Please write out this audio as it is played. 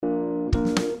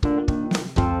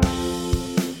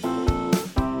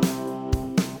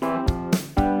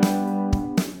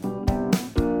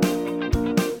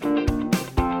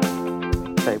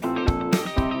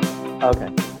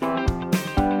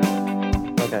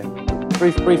Okay.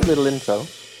 Brief little intro,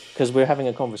 because we're having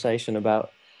a conversation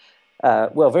about,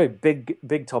 very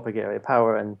big topic area,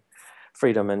 power and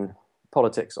freedom and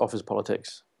politics, office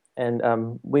politics. And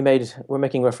we're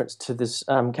making reference to this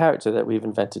character that we've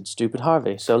invented, Stupid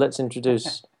Harvey. So let's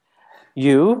introduce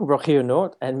you, Rogier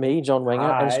Noort, and me, John Wenger,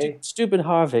 and Hi. Stupid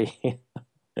Harvey,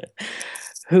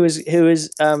 who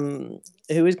is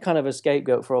kind of a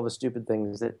scapegoat for all the stupid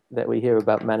things that we hear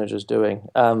about managers doing.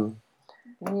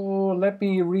 Let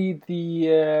me read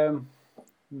the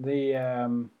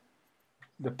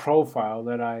profile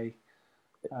that I.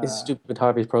 Is Stupid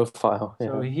Harvey's profile.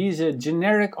 So Yeah. he's a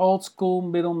generic old school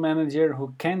middle manager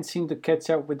who can't seem to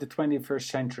catch up with the 21st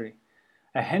century.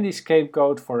 A handy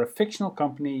scapegoat for a fictional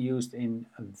company used in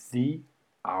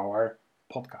Our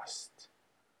podcast.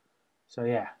 So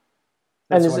yeah,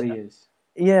 that's what he is.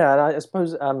 Yeah, and I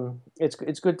suppose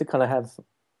it's good to kind of have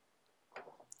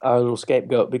our little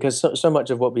scapegoat, because so much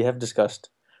of what we have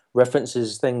discussed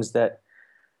references things that,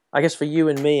 I guess, for you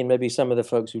and me and maybe some of the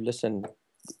folks who listen,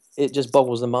 it just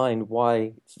boggles the mind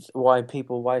why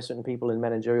certain people in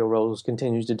managerial roles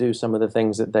continue to do some of the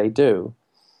things that they do.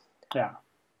 Yeah.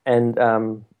 And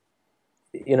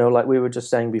like we were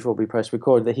just saying before we press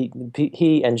record, that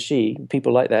he and she,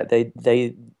 people like that,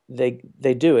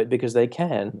 they do it because they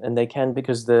can, and they can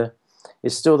because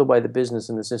it's still the way the business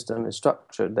and the system is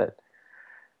structured, that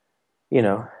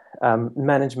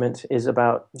management is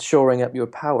about shoring up your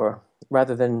power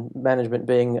rather than management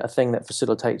being a thing that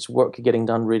facilitates work getting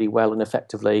done really well and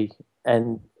effectively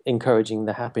and encouraging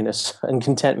the happiness and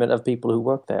contentment of people who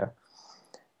work there.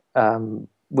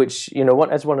 Which,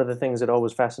 that's one of the things that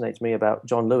always fascinates me about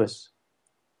John Lewis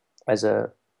as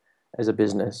a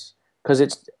business,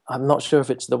 because I'm not sure if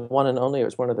it's the one and only or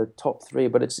it's one of the top three,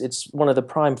 but it's one of the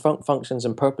prime functions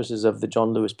and purposes of the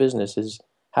John Lewis business is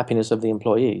happiness of the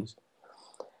employees.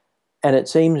 And it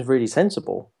seems really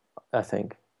sensible, I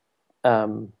think,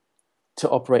 to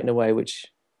operate in a way which,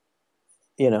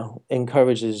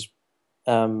 encourages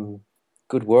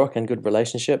good work and good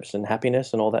relationships and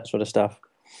happiness and all that sort of stuff.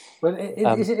 But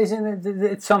isn't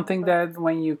it something that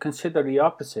when you consider the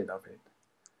opposite of it,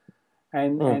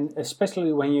 and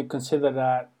especially when you consider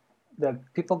that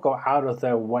people go out of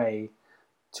their way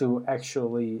to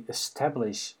actually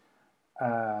establish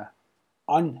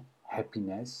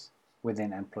unhappiness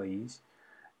within employees,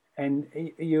 and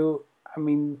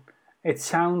it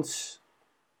sounds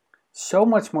so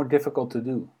much more difficult to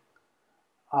do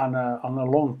on a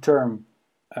long-term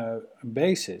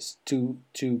basis to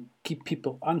keep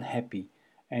people unhappy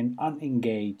and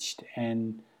unengaged,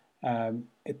 and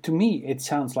to me it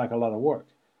sounds like a lot of work,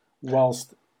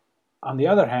 whilst on the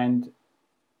other hand,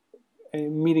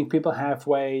 meeting people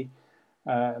halfway,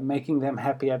 making them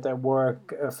happy at their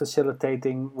work,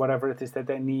 facilitating whatever it is that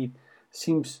they need,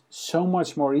 seems so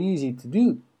much more easy to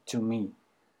do to me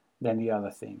than the other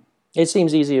thing. It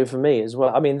seems easier for me as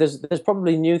well. I mean, there's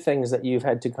probably new things that you've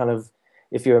had to kind of,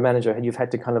 if you're a manager, and you've had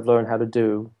to kind of learn how to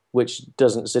do, which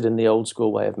doesn't sit in the old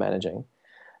school way of managing.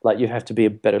 Like, you have to be a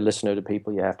better listener to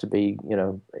people. You have to be,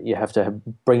 you have to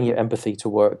bring your empathy to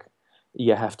work.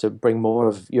 You have to bring more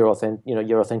of your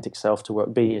authentic self to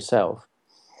work. Be yourself.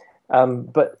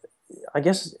 But I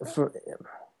guess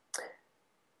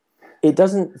it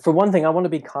doesn't. For one thing, I want to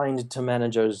be kind to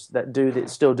managers that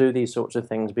still do these sorts of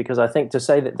things, because I think to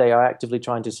say that they are actively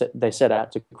trying to set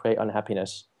out to create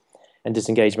unhappiness and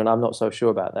disengagement, I'm not so sure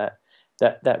about that.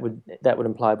 That would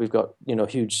imply we've got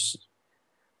huge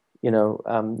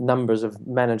numbers of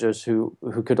managers who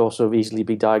could also easily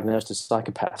be diagnosed as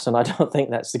psychopaths, and I don't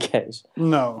think that's the case.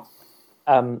 No.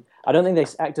 I don't think they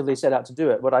actively set out to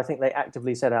do it. What I think they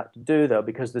actively set out to do, though,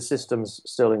 because the systems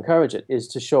still encourage it, is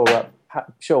to shore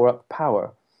up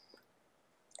power.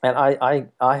 And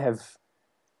I have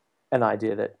an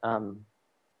idea that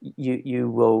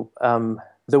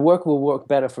the work will work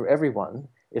better for everyone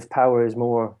if power is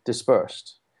more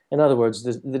dispersed. In other words,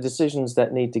 the decisions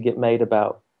that need to get made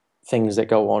about things that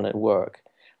go on at work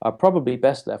are probably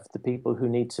best left to people who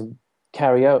need to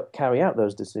carry out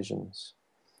those decisions.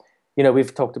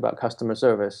 We've talked about customer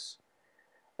service,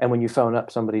 and when you phone up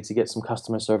somebody to get some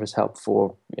customer service help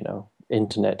for,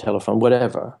 internet, telephone,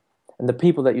 whatever, and the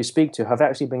people that you speak to have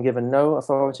actually been given no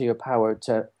authority or power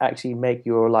to actually make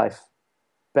your life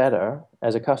better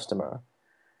as a customer,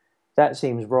 that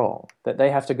seems wrong. That they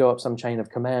have to go up some chain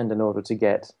of command in order to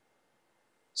get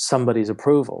somebody's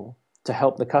approval to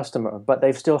help the customer, but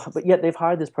yet they've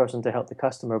hired this person to help the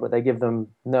customer, but they give them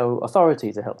no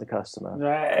authority to help the customer.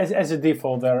 As a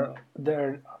default,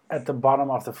 they're at the bottom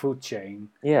of the food chain.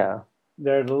 Yeah,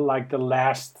 They're like the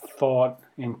last thought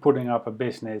in putting up a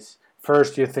business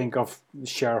first you think of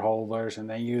shareholders, and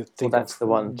then you think that's of the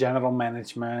one. general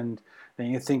management, then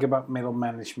you think about middle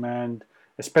management,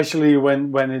 especially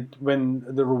when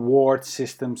the reward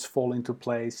systems fall into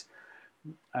place.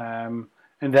 And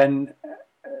then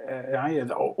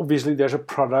obviously there's a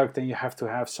product, and you have to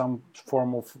have some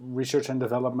form of research and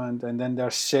development, and then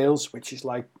there's sales, which is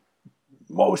like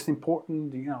most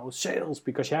important, sales,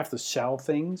 because you have to sell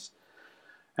things.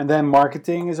 And then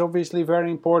marketing is obviously very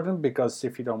important, because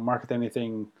if you don't market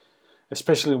anything,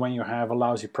 especially when you have a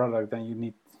lousy product, then you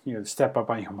need to step up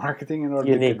on your marketing in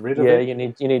order to get rid of it.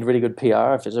 You need really good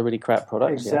PR if it's a really crap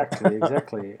product.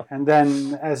 Exactly. And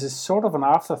then, as a sort of an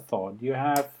afterthought, you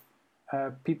have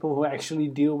people who actually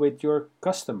deal with your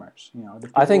customers.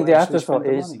 I think the afterthought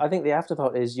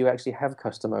is you actually have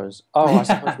customers. Oh,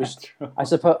 I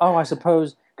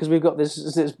suppose because we've got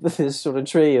this sort of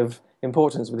tree of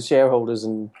importance with shareholders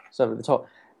and stuff at the top.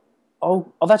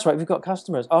 Oh, that's right. We've got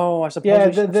customers. Oh, I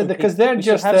suppose. Yeah, because they're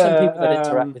just have some people that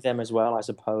interact with them as well. I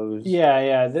suppose.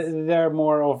 Yeah. They're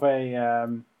more of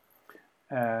an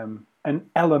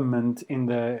element in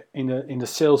the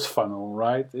sales funnel,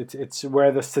 right? It's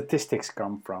where the statistics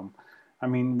come from. I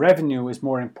mean, revenue is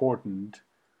more important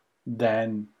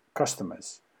than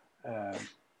customers.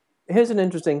 Here's an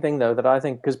interesting thing, though, that I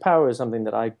think, because power is something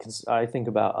that I think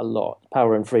about a lot.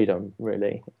 Power and freedom,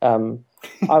 really. I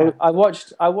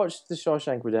watched The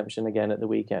Shawshank Redemption again at the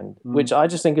weekend, which I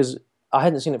just think I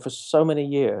hadn't seen it for so many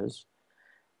years,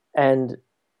 and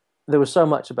there was so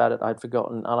much about it I'd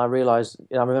forgotten, and I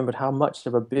remembered how much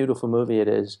of a beautiful movie it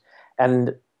is.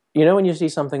 And when you see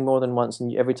something more than once,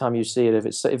 and every time you see it, if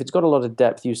it's got a lot of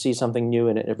depth, you see something new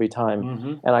in it every time.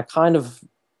 Mm-hmm. And I kind of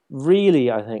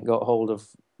really, I think, got hold of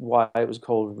why it was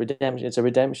called Redemption. It's a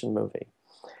redemption movie.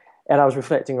 And I was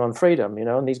reflecting on freedom,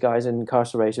 and these guys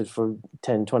incarcerated for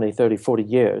 10, 20, 30, 40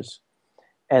 years.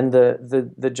 And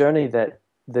the journey that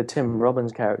the Tim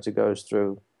Robbins character goes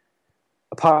through,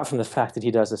 apart from the fact that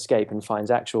he does escape and finds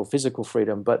actual physical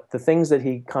freedom, but the things that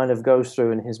he kind of goes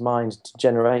through in his mind to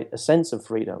generate a sense of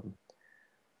freedom.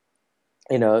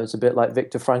 It's a bit like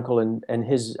Viktor Frankl and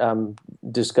his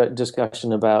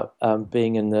discussion about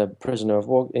being in the prisoner of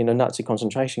war, Nazi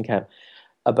concentration camp,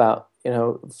 about,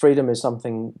 freedom is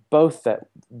something both that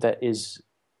is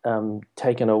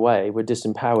taken away. We're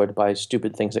disempowered by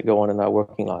stupid things that go on in our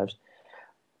working lives.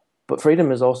 But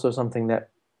freedom is also something that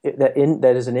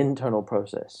is an internal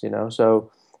process,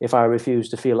 So if I refuse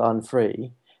to feel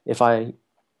unfree, if I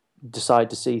decide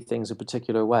to see things a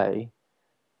particular way,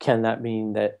 can that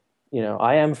mean that,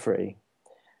 I am free?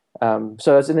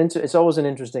 So it's always an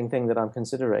interesting thing that I'm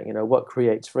considering, what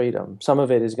creates freedom. Some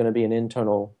of it is going to be an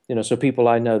internal, so people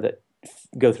I know that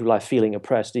go through life feeling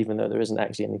oppressed, even though there isn't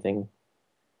actually anything,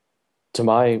 to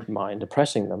my mind,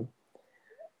 oppressing them.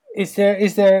 Is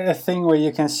there a thing where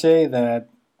you can say that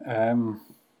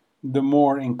the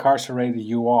more incarcerated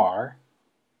you are,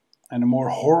 and the more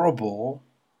horrible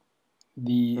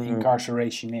the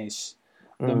incarceration is,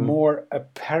 the more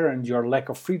apparent your lack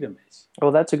of freedom is?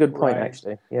 Well, that's a good point, right?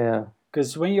 Actually. Yeah.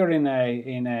 Because when you're in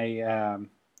a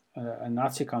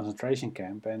Nazi concentration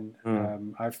camp, and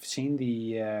I've seen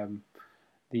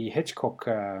the Hitchcock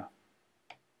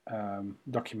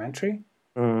documentary.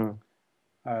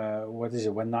 What is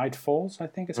it? When Night Falls, I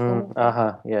think it's called.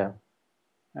 Yeah.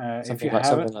 If you have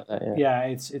something like that, yeah,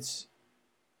 it's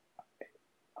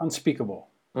unspeakable.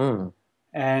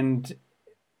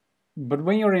 But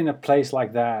when you're in a place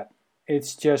like that,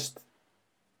 it's just,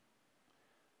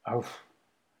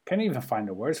 can't even find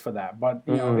the words for that. But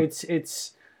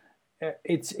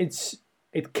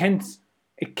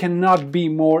it cannot be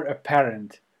more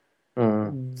apparent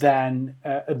than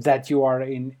that you are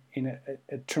in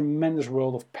a tremendous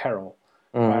world of peril,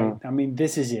 right? I mean,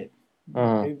 this is it.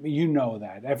 You know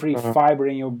that every fiber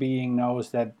in your being knows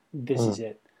that this is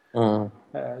it.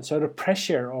 So the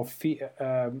pressure of the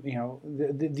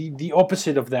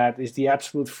opposite of that is the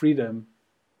absolute freedom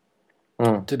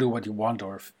to do what you want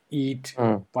or eat,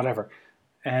 whatever.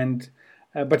 And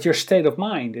but your state of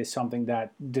mind is something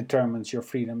that determines your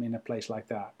freedom in a place like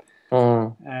that.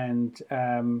 And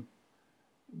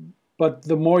but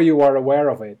the more you are aware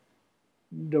of it,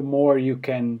 the more you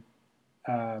can,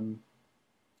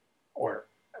 or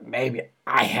maybe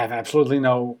I have absolutely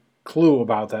no clue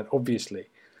about that, obviously.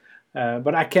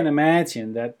 But I can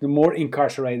imagine that the more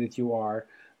incarcerated you are,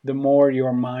 the more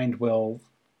your mind will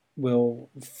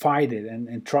fight it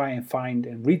and try and find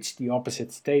and reach the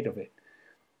opposite state of it.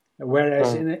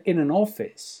 Whereas in an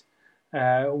office,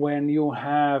 when you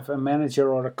have a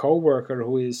manager or a coworker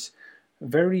who is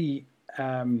very,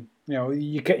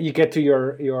 you get to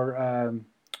your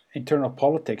internal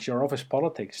politics, your office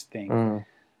politics thing.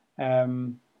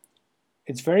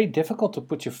 it's very difficult to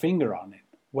put your finger on it,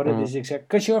 what it is exactly,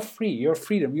 because you're free, you're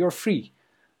freedom, you're free.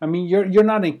 I mean,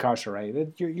 you're not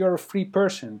incarcerated. You're a free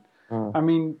person. I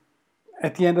mean,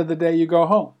 at the end of the day, you go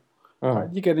home. Right?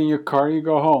 You get in your car, you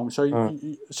go home.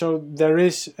 So there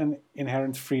is an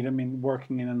inherent freedom in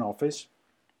working in an office.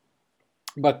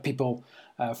 But people,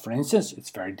 for instance, it's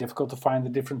very difficult to find a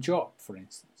different job. For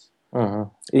instance.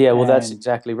 Yeah, well, that's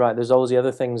exactly right. There's always the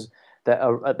other things that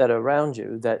are around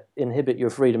you that inhibit your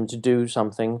freedom to do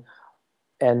something,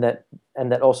 and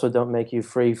that also don't make you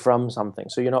free from something.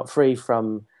 So you're not free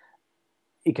from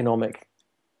economic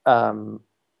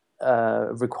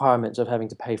requirements of having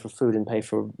to pay for food and pay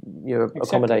for your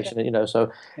accommodation. You know,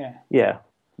 so yeah,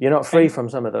 you're not free from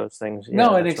some of those things. Yeah,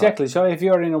 no, and exactly. Right. So if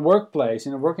you're in a workplace,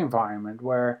 in a work environment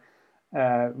where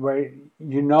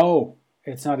you know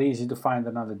it's not easy to find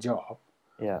another job,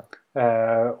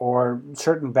 or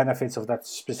certain benefits of that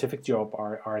specific job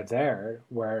are there,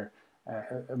 where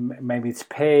maybe it's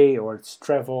pay or it's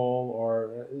travel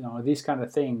or these kind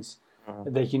of things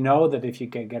that you know that if you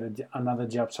can get another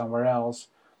job somewhere else,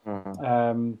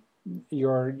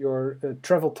 your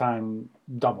travel time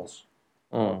doubles,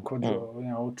 or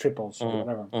triples or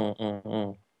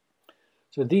whatever.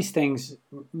 So these things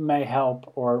may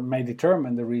help or may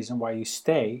determine the reason why you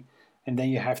stay, and then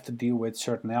you have to deal with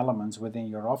certain elements within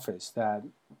your office that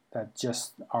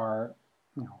just are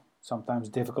sometimes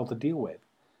difficult to deal with.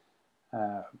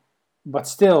 But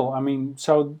still, I mean,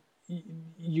 so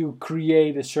you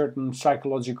create a certain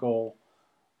psychological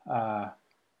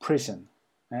prison,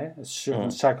 a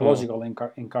certain psychological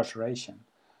incarceration,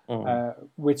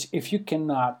 which if you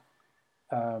cannot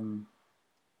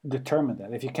determine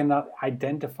that, if you cannot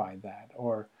identify that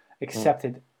or accept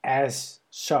it as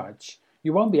such,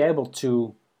 you won't be able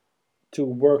to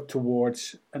work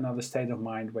towards another state of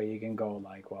mind where you can go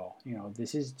like, well,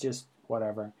 this is just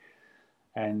whatever,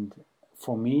 and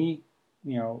for me,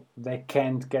 they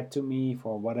can't get to me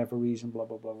for whatever reason, blah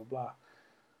blah blah blah blah.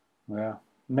 Yeah,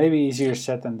 maybe easier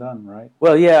said than done, right?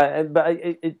 Well, yeah, but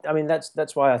I mean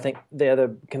that's why I think the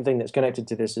other thing that's connected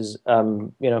to this is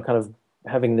kind of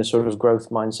having this sort of growth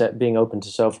mindset, being open to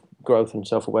self-growth and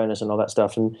self-awareness and all that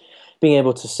stuff, and being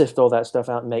able to sift all that stuff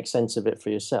out and make sense of it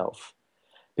for yourself.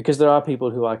 Because there are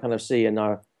people who I kind of see in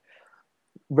our,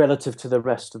 relative to the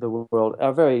rest of the world,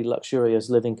 are very luxurious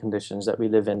living conditions that we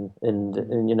live in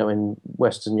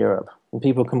Western Europe. And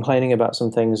people complaining about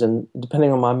some things, and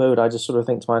depending on my mood, I just sort of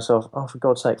think to myself, oh, for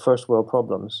God's sake, first world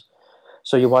problems.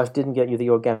 So your wife didn't get you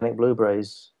the organic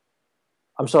blueberries.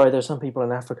 I'm sorry, there's some people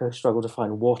in Africa who struggle to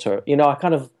find water. I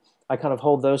kind of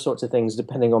hold those sorts of things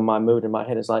depending on my mood in my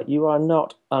head. It's like, you are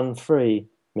not unfree,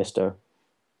 mister.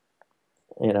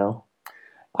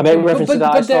 I make reference to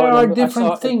that. But there are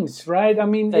different things, right? I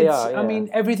mean, I mean,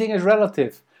 everything is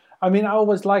relative. I mean, I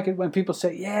always like it when people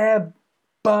say, yeah,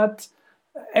 but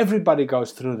everybody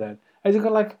goes through that. And you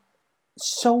go like,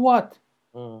 so what?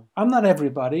 I'm not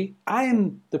everybody. I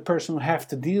am the person who has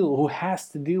to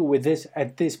deal with this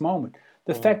at this moment.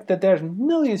 The fact that there's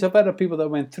millions of other people that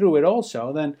went through it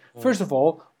also, then first of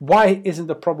all, why isn't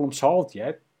the problem solved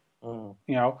yet?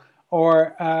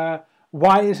 Or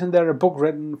why isn't there a book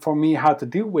written for me how to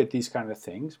deal with these kind of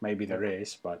things? Maybe there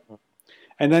is, but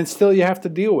and then still you have to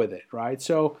deal with it, right?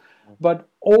 So, but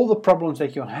all the problems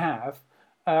that you have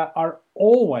are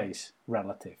always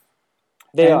relative.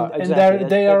 They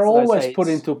are always put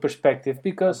into perspective,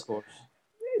 because one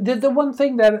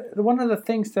of the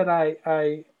things that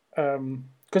I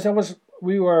because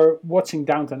we were watching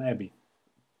Downton Abbey.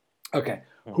 Okay,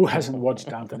 who hasn't watched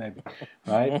Downton Abbey,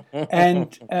 right?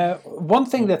 And one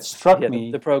thing that struck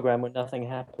me, the program where nothing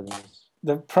happens.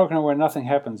 The program where nothing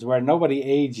happens, where nobody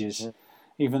ages,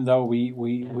 even though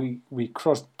we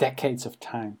cross decades of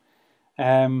time.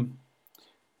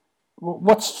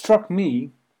 What struck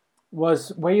me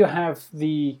was where you have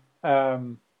the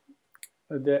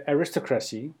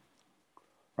aristocracy,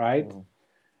 right?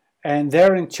 And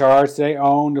they're in charge, they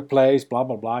own the place, blah,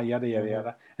 blah, blah, yada, yada,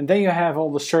 yada. And then you have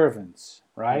all the servants,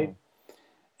 right?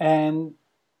 And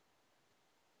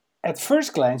at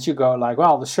first glance, you go like,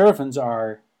 well, the servants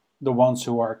are the ones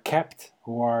who are kept,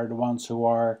 who are the ones who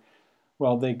are,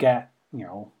 well, they get,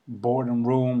 board and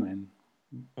room, and,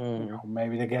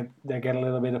 maybe they get a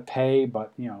little bit of pay,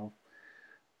 but,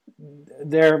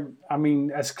 they're, I mean,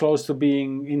 as close to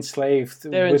being enslaved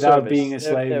without being a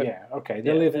slave.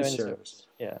 They live in service.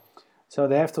 Yeah. So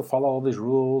they have to follow all these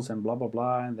rules and blah, blah,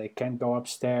 blah, and they can't go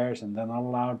upstairs, and they're not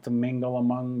allowed to mingle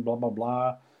among blah, blah,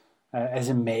 blah as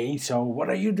a maid. So what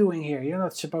are you doing here? You're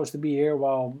not supposed to be here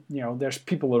while, there's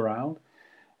people around.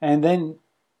 And then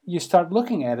you start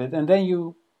looking at it, and then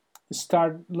you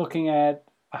start looking at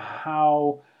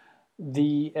how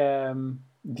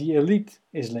the elite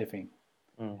is living,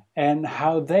 Mm. and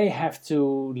how they have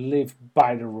to live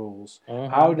by the rules,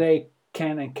 how Mm-hmm. they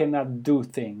can and cannot do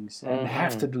things, and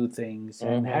have Mm-hmm. to do things,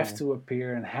 and have Mm-hmm. to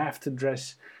appear, and have to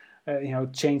dress,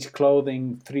 change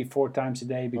clothing 3 4 times a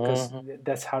day because Mm-hmm.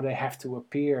 that's how they have to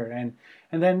appear.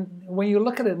 And then when you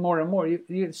look at it more and more,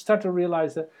 you start to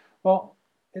realize that, well,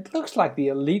 it looks like the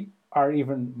elite are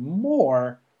even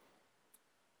more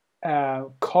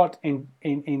caught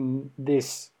in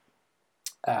this.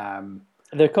 Um,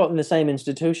 They're caught in the same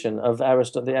institution of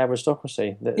the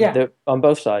aristocracy. yeah, They're on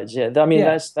both sides. Yeah, I mean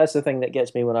yeah, that's the thing that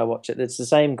gets me when I watch it. It's the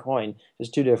same coin,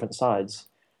 just two different sides.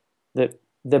 That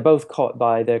they're both caught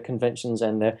by their conventions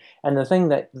and the thing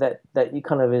that you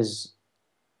kind of is.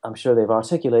 I'm sure they've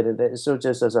articulated it. It's sort of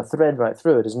just as a thread right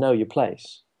through it is know your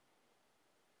place.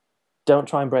 Don't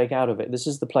try and break out of it. This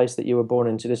is the place that you were born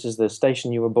into. This is the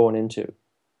station you were born into.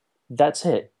 That's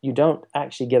it. You don't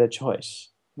actually get a choice.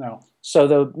 no. So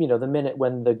the minute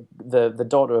when the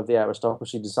daughter of the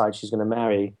aristocracy decides she's going to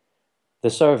marry the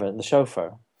servant, the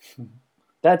chauffeur,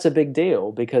 that's a big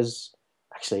deal because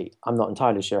actually I'm not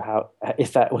entirely sure how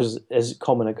if that was as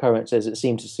common occurrence as it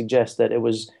seemed to suggest that it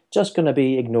was just going to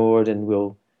be ignored and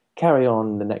we'll carry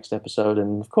on the next episode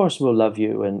and of course we'll love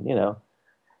you and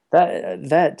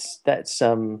that's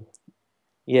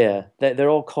yeah, they're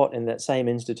all caught in that same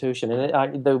institution,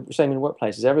 and the same in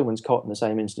workplaces. Everyone's caught in the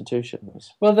same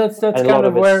institutions, Well, that's and a lot kind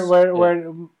of of where it's where yeah,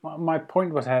 where my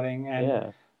point was heading,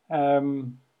 yeah,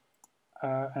 um,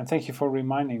 and thank you for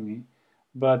reminding me.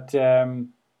 But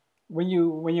when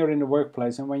you're in the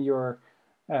workplace and when you're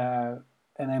uh,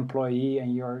 an employee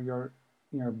and you're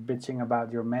bitching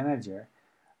about your manager,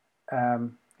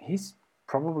 he's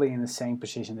probably in the same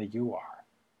position that you are,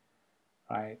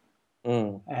 right?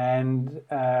 mm. And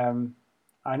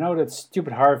I know that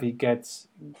stupid Harvey gets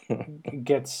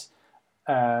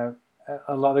uh,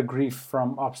 a lot of grief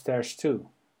from upstairs too,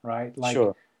 right? Like,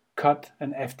 Sure. cut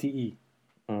an FTE,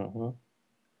 Hmm.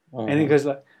 and he Hmm. goes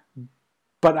like,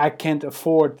 but I can't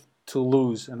afford to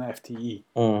lose an FTE.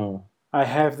 Hmm. I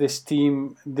have this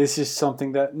team. This is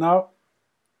something that no,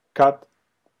 cut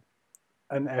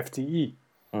an FTE.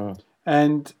 Hmm.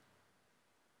 And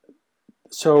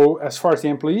so, as far as the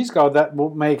employees go, that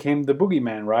will make him the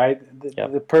boogeyman, right? The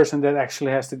Yep. person that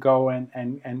actually has to go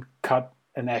and cut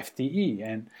an FTE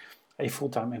and a full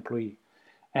time employee.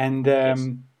 And Yes.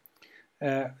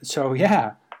 so,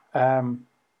 yeah. Um,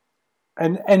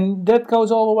 and that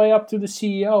goes all the way up to the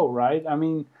CEO, right? I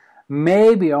mean,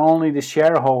 maybe only the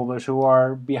shareholders who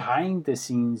are behind the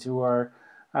scenes, who are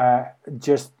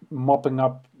just mopping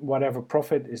up whatever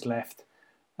profit is left,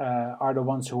 are the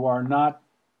ones who are not.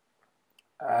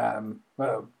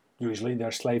 Well, usually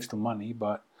they're slaves to money,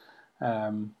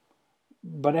 um,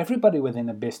 but everybody within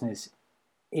a business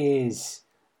is,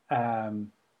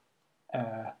 um,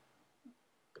 uh,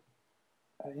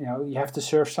 you have to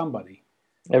serve somebody.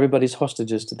 Everybody's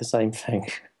hostages to the same thing.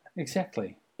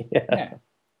 Exactly. Yeah. Yeah.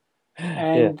 Yeah.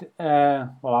 And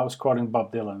well, I was quoting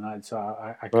Bob Dylan, right? So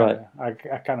Right.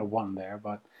 I kind of won there,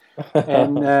 but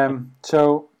and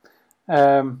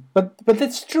but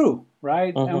that's true,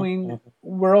 right? I Hmm. mean, Hmm.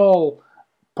 we're all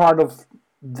part of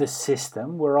the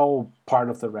system. We're all part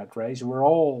of the rat race. We're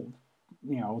all,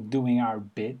 doing our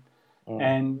bit, Mm.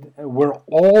 and we're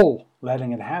all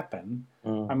letting it happen. I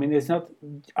Mm. mean, it's not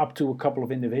up to a couple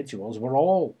of individuals. We're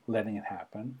all letting it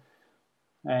happen,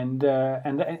 and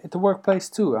at the workplace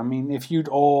too. I mean, if you'd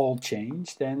all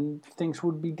change, then things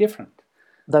would be different.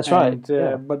 That's right. And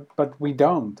Yeah. but we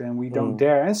don't, and we don't Mm.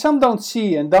 dare, and some don't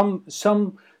see, and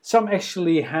some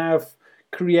actually have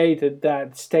created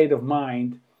that state of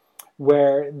mind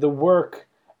where the work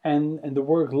and the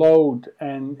workload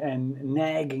and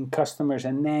nagging customers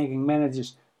and nagging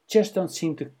managers just don't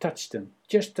seem to touch them,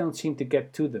 just don't seem to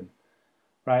get to them,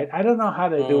 right? I don't know how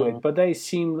they do it, Mm. but it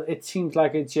seems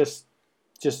like it just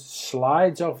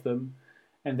slides off them,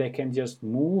 and they can just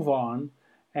move on,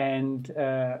 and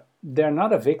they're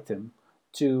not a victim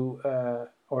to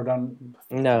or done.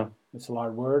 No. It's a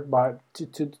hard word, but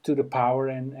to the power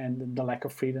and the lack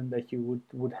of freedom that you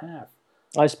would have.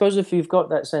 I suppose if you've got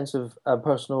that sense of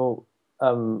personal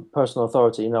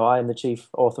authority, I am the chief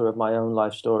author of my own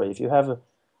life story. If you have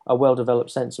a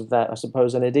well-developed sense of that, I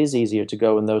suppose, then it is easier to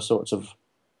go in those sorts of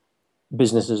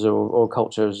businesses or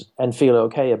cultures and feel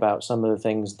okay about some of the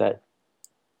things that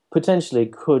potentially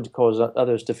could cause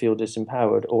others to feel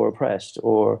disempowered or oppressed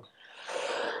or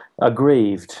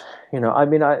aggrieved. I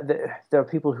mean, there are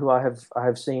people who I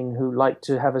have seen who like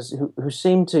to have who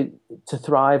seem to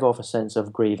thrive off a sense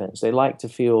of grievance. They like to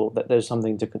feel that there's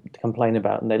something to complain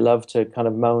about, and they love to kind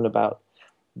of moan about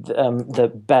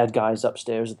the bad guys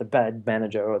upstairs, the bad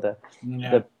manager, or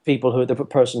Yeah. the the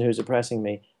person who's oppressing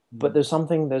me. But there's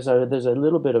a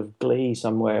little bit of glee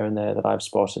somewhere in there that I've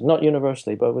spotted, not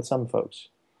universally, but with some folks.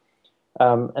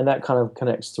 And that kind of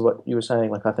connects to what you were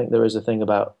saying. Like, I think there is a thing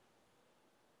about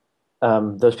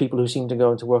those people who seem to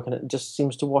go into work and it just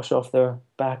seems to wash off their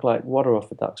back like water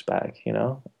off a duck's back, you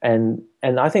know? And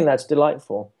I think that's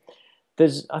delightful.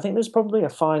 I think there's probably a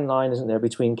fine line, isn't there,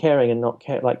 between caring and not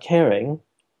care, like caring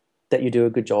that you do a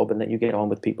good job and that you get on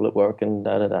with people at work and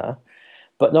da da da,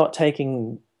 but not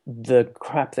taking the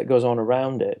crap that goes on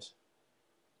around it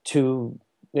to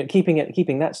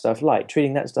keeping that stuff light,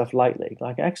 treating that stuff lightly.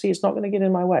 Like, actually, it's not going to get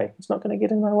in my way. It's not going to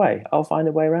get in my way. I'll find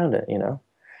a way around it, you know.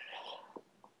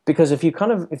 Because if you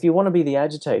want to be the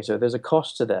agitator, there's a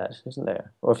cost to that, isn't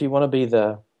there? Or if you want to be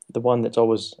the one that's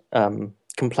always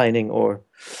complaining or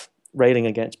railing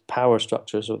against power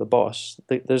structures or the boss,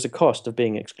 there's a cost of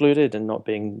being excluded and not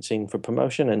being seen for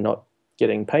promotion and not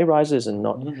getting pay rises and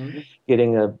not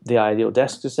getting the ideal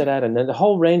desk to sit at, and then the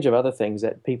whole range of other things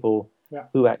that people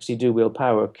who actually do wield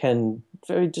power can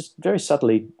very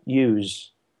subtly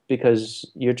use because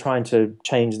you're trying to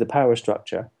change the power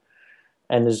structure.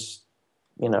 And as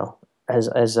you know, as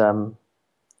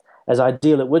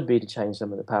ideal it would be to change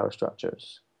some of the power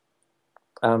structures,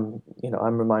 you know,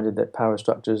 I'm reminded that power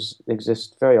structures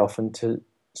exist very often to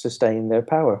sustain their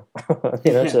power.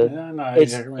 You know, so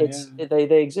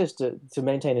they exist to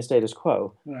maintain a status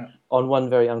quo on one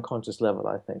very unconscious level,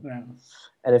 I think. Yeah.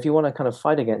 And if you want to kind of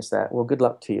fight against that, well, good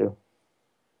luck to you.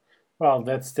 Well,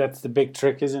 that's the big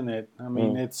trick, isn't it? I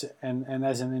mean, it's and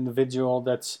as an individual,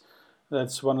 that's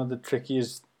one of the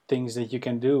trickiest things that you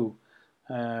can do,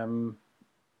 and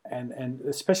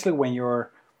especially when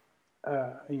you're,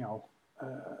 you know,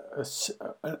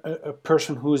 a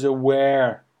person who's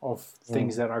aware of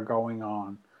things that are going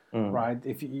on, right?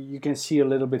 If you can see a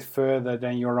little bit further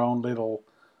than your own little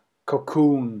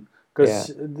cocoon,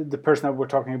 because the person that we're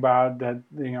talking about, that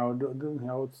you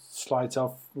know, slides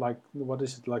off like, what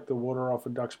is it, like the water off a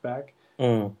duck's back.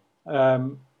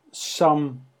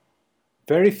 Some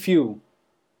very few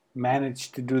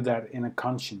manage to do that in a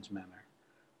conscious manner,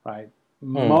 right?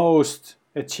 Most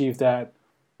achieve that.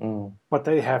 But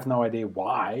they have no idea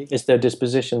why. It's their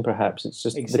disposition, perhaps. It's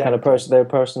just the kind of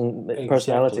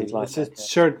personality. Like it's a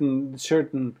certain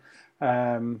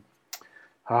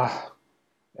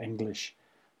English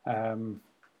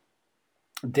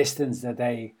distance that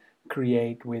they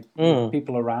create with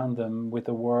people around them, with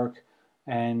the work,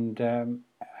 and you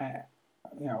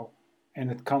know, and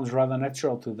it comes rather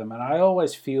natural to them. And I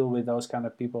always feel with those kind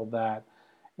of people that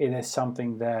it is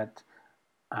something that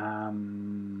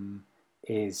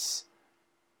is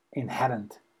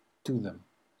inherent to them,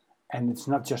 and it's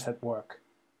not just at work,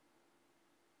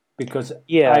 because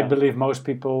I believe most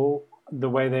people, the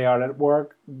way they are at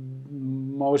work,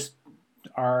 the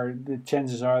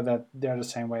chances are that they're the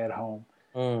same way at home.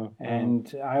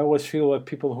 And I always feel that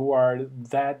people who are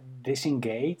that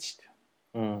disengaged,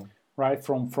 right,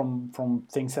 from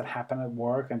things that happen at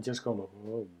work and just go,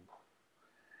 whoa.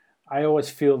 I always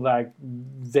feel like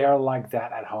they're like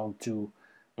that at home too.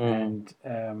 And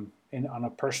on a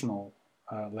personal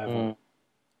level,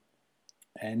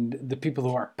 and the people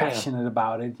who are passionate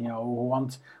about it, you know,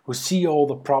 who see all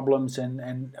the problems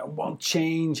and want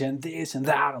change and this and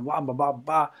that and blah blah blah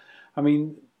blah. I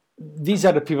mean, these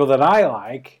are the people that I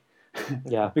like,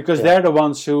 because they're the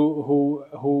ones who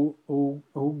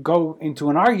go into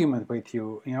an argument with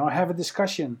you, you know, have a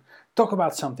discussion, talk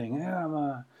about something,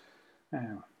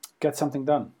 get something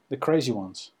done. The crazy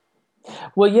ones.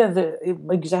 Well,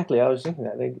 exactly. I was thinking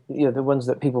that the ones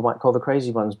that people might call the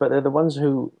crazy ones, but they're the ones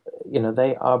who, you know,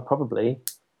 they are probably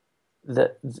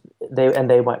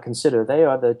they might consider they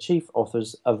are the chief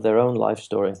authors of their own life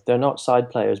story. They're not side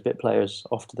players, bit players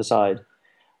off to the side,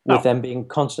 with them being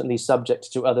constantly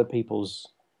subject to other people's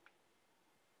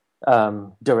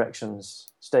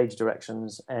directions, stage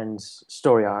directions, and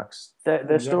story arcs.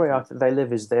 Their story arc that they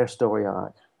live is their story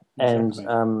arc, and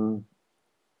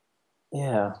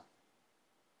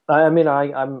I mean,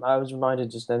 I was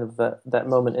reminded just then of that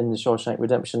moment in the Shawshank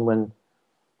Redemption when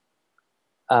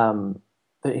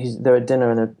they're at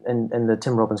dinner and the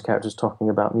Tim Robbins character is talking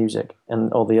about music,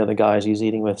 and all the other guys he's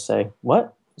eating with say,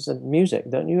 "What?" He said, "Music.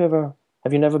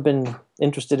 Have you never been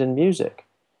interested in music?"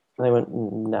 And they went,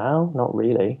 "No, not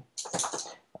really."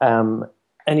 And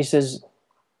he says,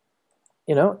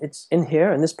 "You know, it's in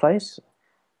here, in this place.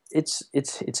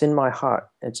 It's in my heart.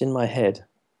 It's in my head.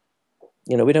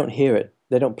 You know, we don't hear it.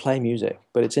 They don't play music,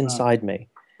 but it's inside me,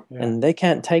 and they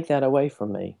can't take that away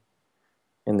from me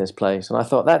in this place." And I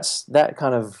thought that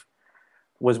kind of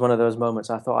was one of those moments.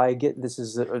 I thought, I get this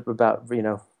is about,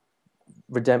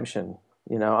 redemption.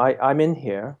 I'm in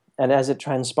here, and as it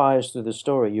transpires through the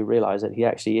story, you realize that he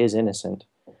actually is innocent,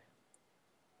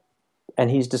 and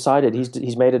he's decided,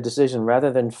 he's made a decision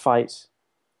rather than fight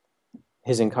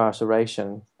his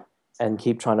incarceration and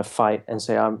keep trying to fight and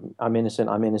say, I'm innocent,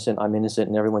 I'm innocent, I'm innocent,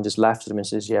 and everyone just laughs at him and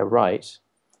says, yeah, right.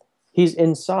 He's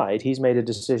inside. He's made a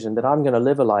decision that I'm going to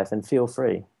live a life and feel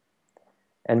free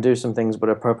and do some things that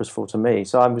are purposeful to me.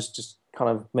 So I was just kind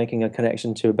of making a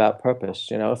connection to about purpose.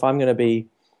 If I'm going to be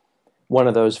one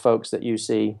of those folks that you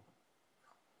see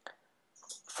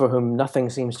for whom nothing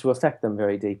seems to affect them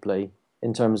very deeply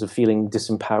in terms of feeling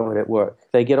disempowered at work,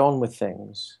 they get on with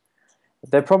things.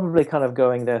 They're probably kind of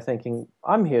going there thinking,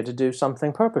 I'm here to do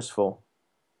something purposeful.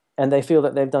 And they feel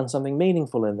that they've done something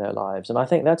meaningful in their lives. And I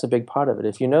think that's a big part of it.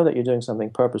 If you know that you're doing something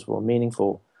purposeful,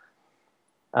 meaningful,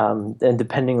 and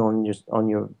depending on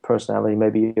your personality,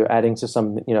 maybe you're adding to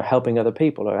some, helping other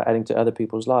people or adding to other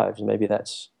people's lives. And maybe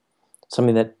that's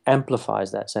something that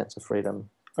amplifies that sense of freedom.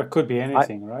 It could be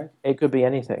anything, right? It could be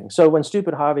anything. So when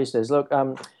Stupid Harvey says, look,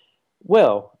 the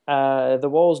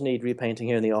walls need repainting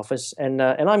here in the office, and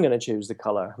I'm going to choose the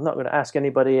color. I'm not going to ask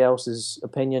anybody else's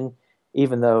opinion,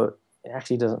 even though it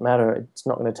actually doesn't matter. It's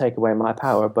not going to take away my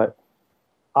power, but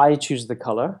I choose the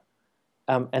color.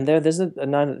 And there's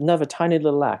another tiny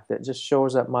little act that just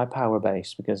shores up my power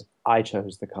base because I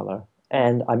chose the color.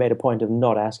 And I made a point of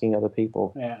not asking other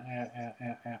people. Yeah.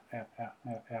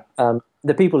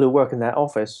 The people who work in that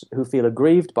office who feel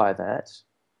aggrieved by that,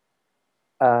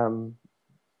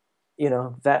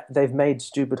 that they've made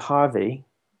Stupid Harvey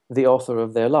the author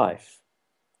of their life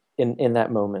in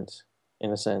that moment,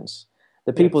 in a sense.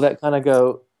 The people that kind of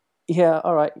go, yeah,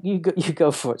 all right, you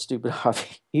go for it, Stupid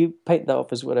Harvey. You paint the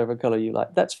office whatever color you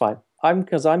like. That's fine.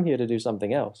 Because I'm here to do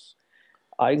something else.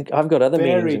 I've got other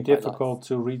meanings. Very difficult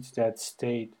to reach that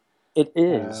state. It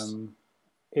is.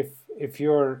 If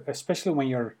you're, especially when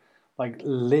you're like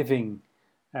living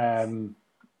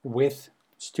with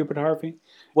Stupid Harvey.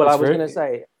 Well, I was going to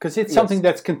say, because it's something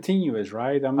that's continuous,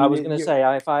 right? I was going to say,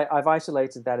 I've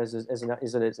isolated that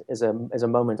as a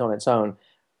moment on its own.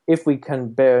 If we can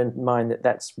bear in mind that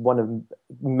that's one of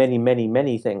many, many,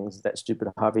 many things that Stupid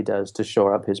Harvey does to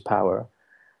shore up his power,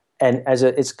 and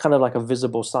it's kind of like a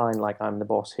visible sign, like I'm the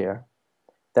boss here.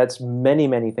 That's many,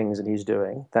 many things that he's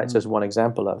doing. That's just one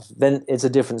example of. Then it's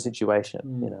a different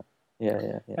situation,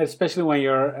 Yeah. Especially when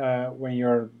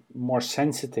you're more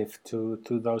sensitive to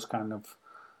those kind of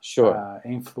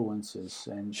influences,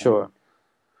 and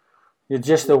you're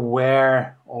just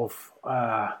aware of.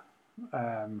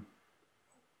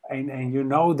 And you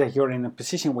know that you're in a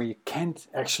position where you can't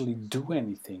actually do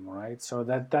anything, right? So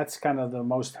that's kind of the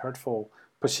most hurtful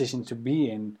position to be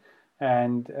in,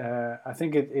 and I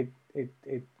think it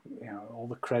all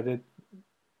the credit,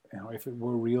 if it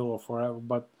were real or forever,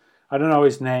 but I don't know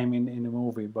his name in the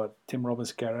movie, but Tim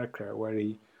Robbins' character, where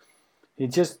he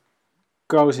just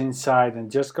goes inside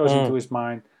and just goes into his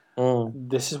mind.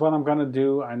 This is what I'm gonna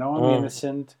do. I know I'm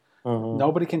innocent.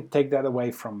 Nobody can take that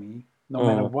away from me. No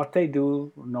matter what they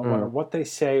do, no matter what they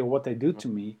say or what they do to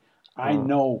me, I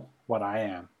know what I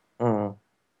am.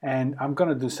 And I'm going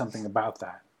to do something about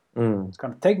that. It's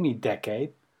going to take me a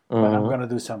decade, but I'm going to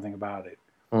do something about it.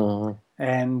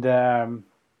 And,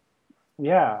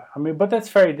 but that's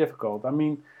very difficult.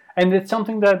 And it's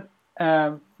something that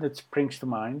springs to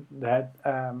mind that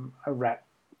I read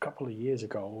a couple of years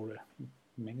ago,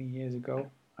 many years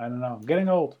ago. I don't know. I'm getting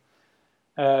old.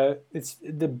 It's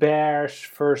the Bears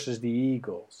versus the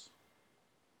Eagles,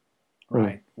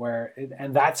 right?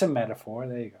 And that's a metaphor.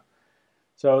 There you go.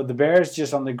 So the Bear's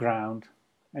just on the ground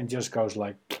and just goes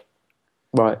like,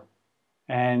 right.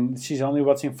 And sees only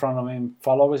what's in front of him,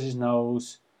 follows his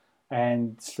nose,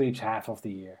 and sleeps half of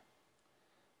the year,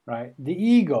 right? The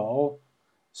eagle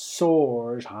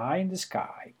soars high in the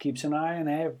sky, keeps an eye on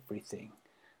everything,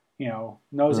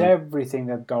 knows everything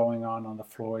that's going on the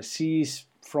floor, sees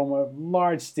from a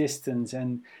large distance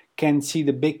and can see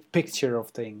the big picture of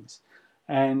things.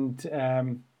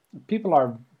 And people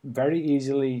are very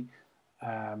easily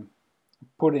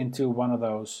put into one of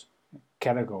those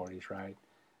categories, right?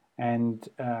 And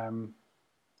I'm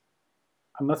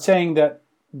not saying that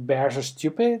bears are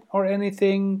stupid or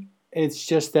anything. It's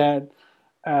just that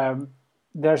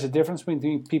there's a difference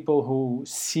between people who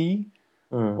see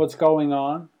what's going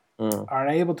on, are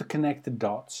able to connect the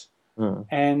dots,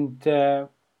 and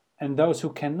those who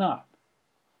cannot.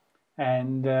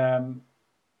 And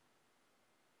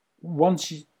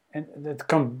once you, and that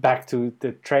comes back to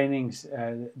the trainings,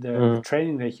 the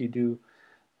training that you do.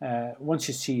 Once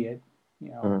you see it,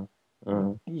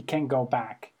 you can't go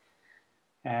back.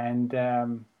 And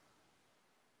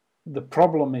the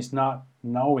problem is not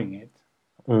knowing it.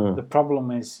 The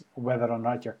problem is whether or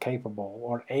not you're capable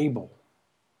or able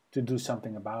to do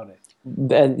something about it.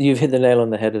 And you've hit the nail on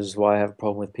the head as why I have a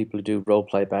problem with people who do role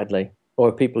play badly,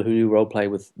 or people who do role play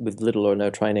with little or no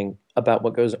training about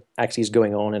what actually is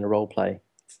going on in a role play,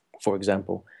 for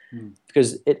example,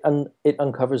 because it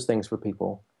uncovers things for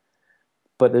people.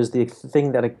 But there's the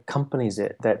thing that accompanies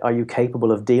it, that are you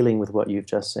capable of dealing with what you've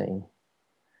just seen?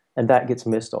 And that gets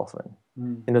missed often.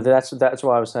 That's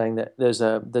why I was saying that there's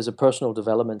a personal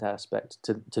development aspect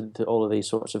to all of these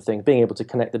sorts of things. Being able to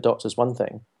connect the dots is one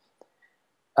thing.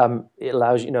 It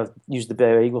allows you, use the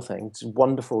Bear Eagle thing. It's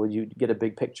wonderful. You get a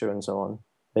big picture and so on.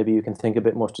 Maybe you can think a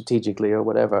bit more strategically or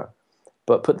whatever.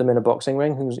 But put them in a boxing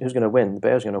ring, who's going to win? The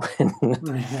bear's going to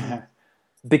win.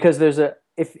 Because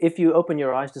if you open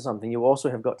your eyes to something, you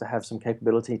also have got to have some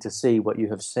capability to see what you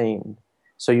have seen.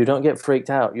 So you don't get freaked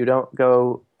out. You don't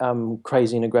go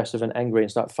crazy and aggressive and angry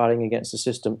and start fighting against the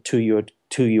system to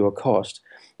your cost.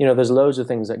 There's loads of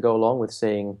things that go along with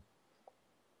seeing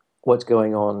what's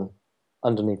going on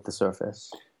underneath the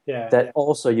surface.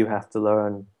 Also you have to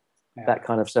learn that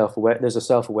kind of there's a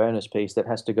self-awareness piece that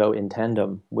has to go in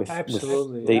tandem with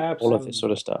all of this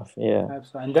sort of stuff.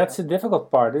 Absolutely. And that's the difficult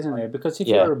part, isn't it? Because if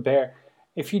you're a bear,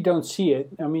 if you don't see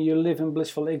it, you live in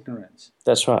blissful ignorance.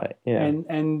 That's right.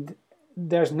 And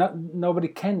there's nobody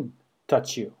can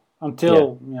touch you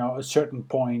until a certain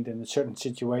point in a certain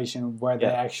situation where they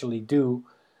actually do,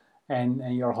 and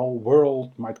your whole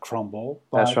world might crumble.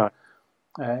 But, that's right.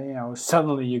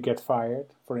 Suddenly you get fired,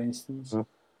 for instance.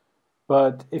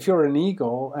 But if you're an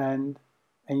eagle and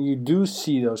you do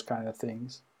see those kind of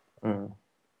things,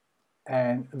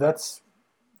 and that's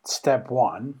step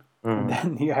one,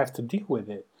 then you have to deal with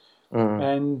it.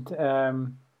 And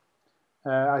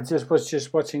I was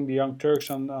just watching the Young Turks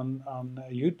on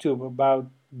YouTube about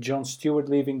Jon Stewart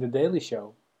leaving the Daily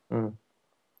Show, and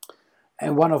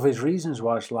one of his reasons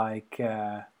was like,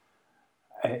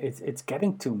 it's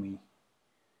getting to me.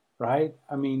 Right?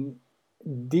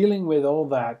 Dealing with all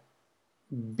that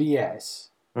BS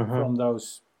from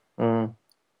those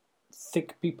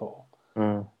thick people,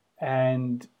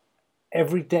 and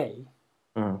every day,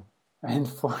 and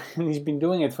he's been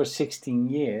doing it for 16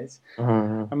 years.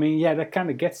 That kind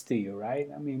of gets to you, right?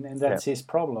 And that's his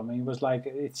problem. He was like,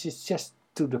 it's just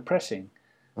too depressing.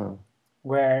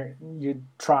 Where you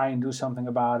try and do something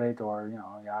about it, or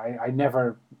I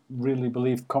never really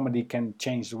believed comedy can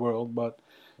change the world, but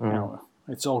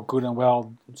it's all good and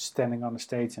well standing on the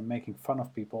stage and making fun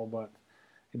of people, but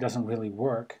it doesn't really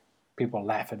work. People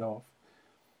laugh it off,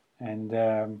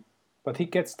 and but he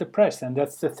gets depressed, and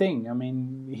that's the thing.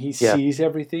 He sees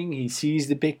everything. He sees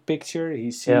the big picture.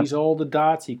 He sees all the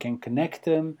dots. He can connect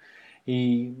them.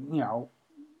 He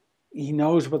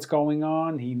knows what's going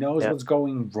on. He knows what's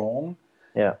going wrong.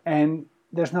 And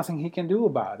there's nothing he can do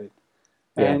about it.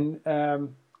 And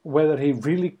whether he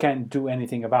really can do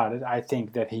anything about it, I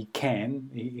think that he can.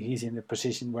 He's in a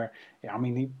position where,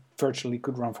 he virtually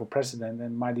could run for president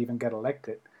and might even get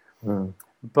elected.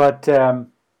 But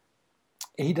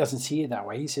he doesn't see it that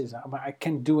way. He says, I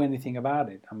can't do anything about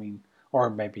it. Or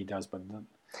maybe he does, but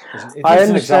it's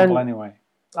an example anyway.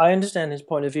 I understand his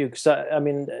point of view, because,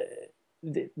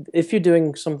 if you're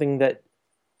doing something that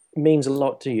means a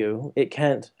lot to you, it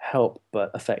can't help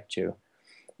but affect you.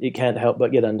 It can't help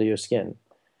but get under your skin.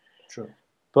 True.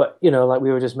 But, like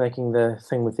we were just making the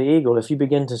thing with the eagle, if you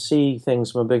begin to see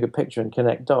things from a bigger picture and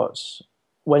connect dots,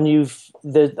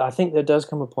 I think there does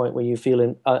come a point where you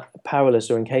feel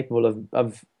powerless or incapable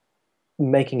of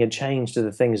making a change to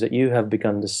the things that you have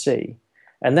begun to see.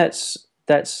 And that's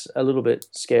a little bit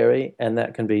scary, and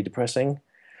that can be depressing.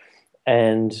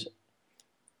 And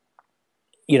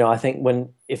I think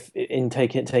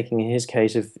taking in his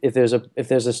case, if there's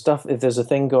a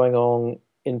thing going on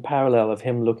in parallel of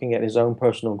him looking at his own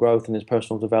personal growth and his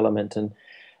personal development, and,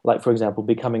 like, for example,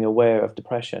 becoming aware of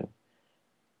depression,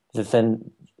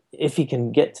 then if he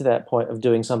can get to that point of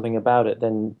doing something about it,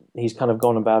 then he's kind of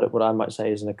gone about it, what I might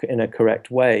say is in a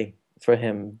correct way for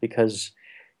him, because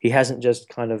he hasn't just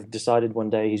kind of decided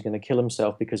one day he's going to kill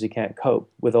himself because he can't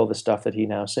cope with all the stuff that he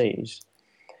now sees.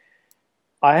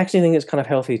 I actually think it's kind of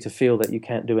healthy to feel that you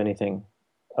can't do anything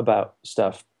about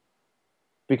stuff,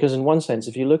 because in one sense,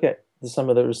 if you look at some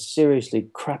of the seriously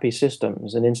crappy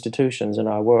systems and institutions in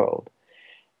our world,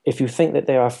 if you think that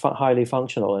they are highly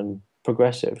functional and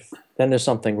progressive, then there's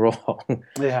something wrong.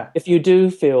 If you do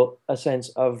feel a sense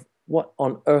of what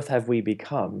on earth have we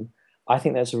become, I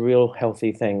think that's a real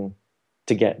healthy thing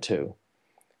to get to.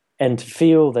 And to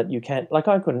feel that you can't, like,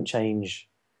 I couldn't change,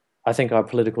 I think our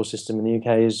political system in the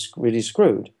UK is really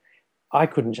screwed. I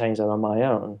couldn't change that on my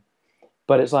own.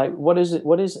 But it's like, what is it?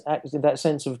 What is actually that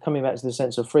sense of coming back to the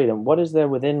sense of freedom? What is there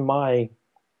within my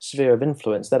sphere of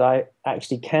influence that I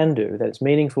actually can do, that's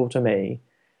meaningful to me,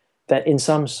 that in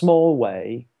some small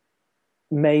way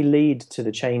may lead to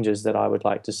the changes that I would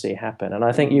like to see happen? And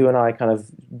I think you Mm. and I kind of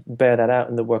bear that out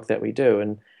in the work that we do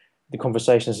and the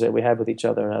conversations that we have with each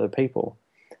other and other people.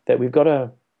 That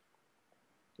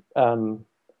um,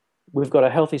 we've got a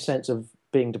healthy sense of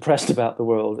being depressed about the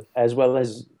world, as well as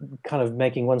kind of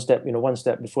making one step, one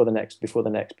step before the next, before the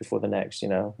next, before the next,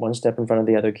 one step in front of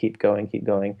the other, keep going, keep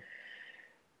going.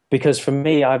 Because for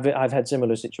me, I've had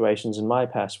similar situations in my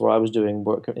past where I was doing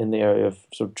work in the area of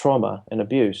sort of trauma and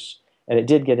abuse, and it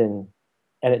did get in,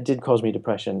 and it did cause me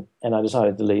depression, and I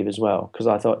decided to leave as well because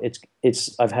I thought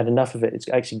I've had enough of it. It's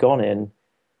actually gone in.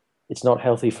 It's not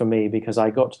healthy for me because I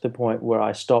got to the point where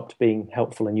I stopped being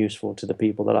helpful and useful to the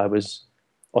people that I was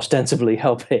ostensibly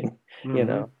helping, you Mm-hmm.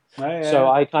 know. So Yeah.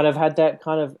 I kind of had that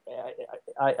kind of,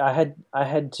 I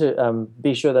had to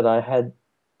be sure that I had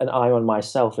an eye on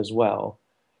myself as well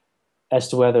as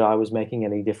to whether I was making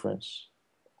any difference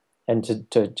and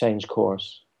to change course.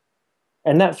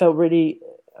 And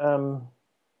um,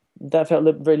 that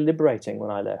felt very liberating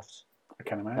when I left I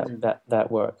can imagine. that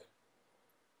work.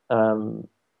 And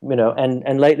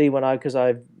lately because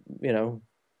I've, you know,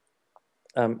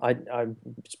 I've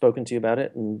spoken to you about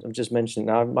it and I've just mentioned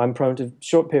I'm prone to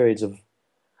short periods of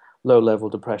low level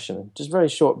depression, just very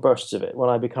short bursts of it when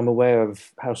I become aware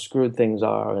of how screwed things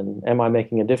are and am I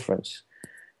making a difference?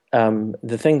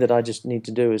 The thing that I just need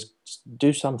to do is just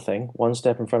do something one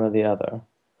step in front of the other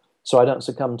so I don't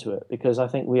succumb to it, because I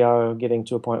think we are getting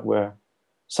to a point where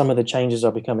some of the changes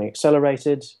are becoming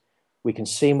accelerated. We can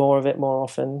see more of it more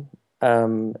often.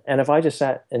 And if I just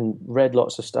sat and read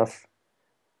lots of stuff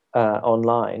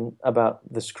online about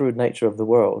the screwed nature of the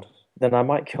world, then I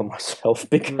might kill myself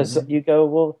because Mm-hmm. you go,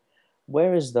 well,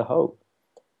 where is the hope?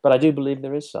 But I do believe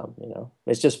there is some.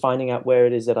 It's just finding out where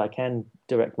it is that I can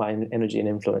direct my energy and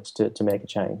influence to make a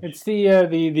change. It's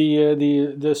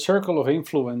the circle of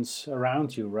influence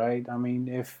around you, right? I mean,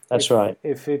 That's right.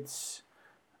 if it's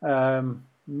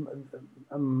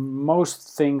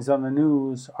most things on the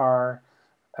news are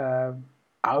uh,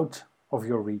 out of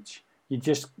your reach.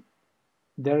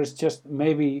 There's just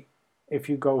maybe if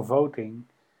you go voting,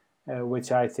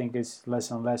 which I think is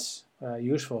less and less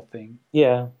useful thing,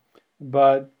 Yeah.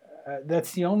 but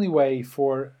that's the only way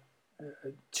for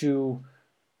to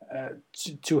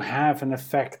to have an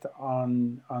effect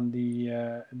on the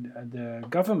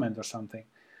government or something,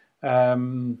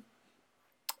 um,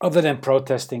 other than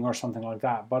protesting or something like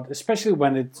that. But especially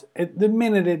when the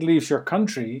minute it leaves your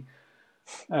country,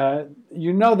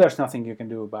 there's nothing you can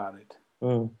do about it,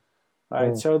 Mm,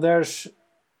 right? mm, So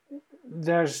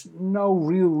there's no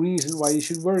real reason why you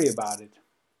should worry about it,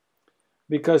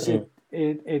 because mm.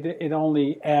 it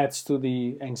only adds to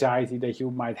the anxiety that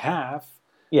you might have,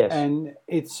 Yes. and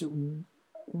it's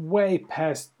way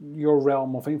past your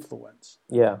realm of influence.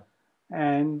 Yeah.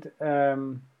 And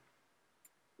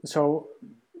so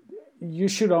you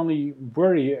should only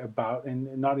worry about,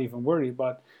 and not even worry,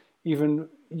 but even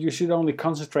you should only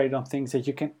concentrate on things that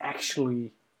you can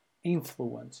actually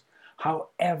influence,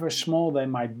 however small they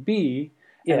might be,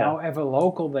 and Yeah. however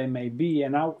local they may be,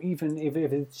 and how even if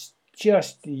it's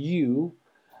just you.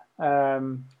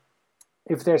 Um,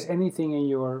 if there's anything in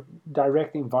your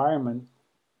direct environment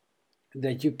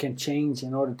that you can change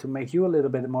in order to make you a little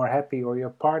bit more happy, or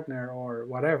your partner or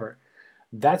whatever,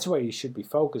 that's where you should be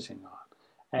focusing on.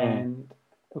 Mm, And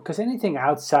because anything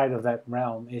outside of that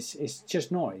realm is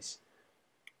just noise,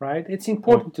 right? It's mm.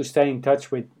 important to stay in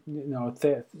touch with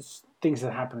things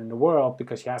that happen in the world,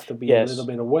 because you have to be a little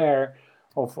Yes. bit aware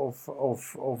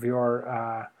of your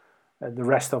the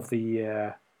rest of the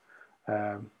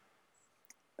um,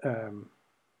 um,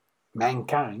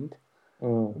 mankind.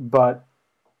 Mm, But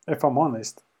if I'm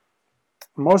honest,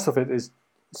 most of it is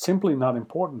simply not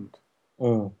important.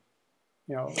 mm.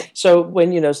 You know, So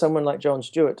when someone like John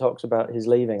Stewart talks about his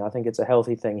leaving, I think it's a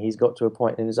healthy thing. He's got to a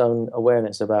point in his own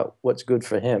awareness about what's good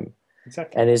for him,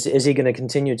 exactly. and is he going to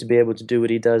continue to be able to do what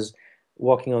he does,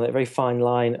 walking on that very fine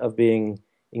line of being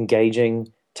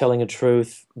engaging, telling a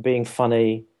truth, being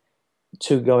funny,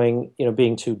 to going,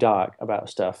 being too dark about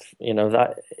stuff.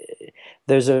 That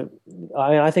there's a,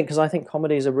 I think, because I think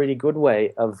comedy is a really good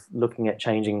way of looking at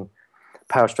changing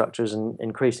power structures and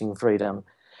increasing freedom.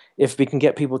 If we can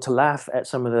get people to laugh at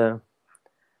some of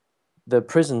the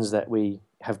prisons that we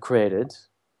have created,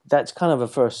 that's kind of a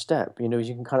first step. You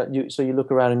can so you look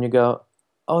around and you go,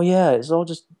 oh yeah, it's all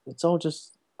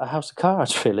just a house of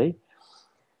cards, really.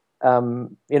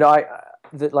 I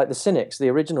like the cynics, the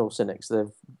original cynics,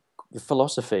 the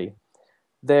philosophy.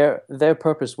 their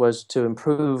purpose was to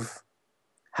improve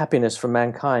happiness for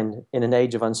mankind in an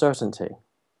age of uncertainty.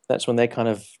 That's when they kind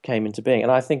of came into being.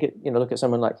 And I think look at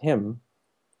someone like him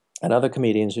and other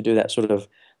comedians who do that sort of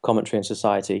commentary in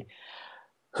society,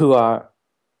 who are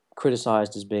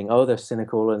criticized as being, oh, they're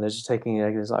cynical and they're just taking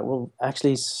it. It's like, well,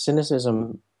 actually,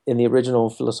 cynicism in the original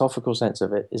philosophical sense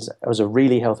of it was a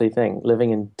really healthy thing, living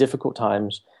in difficult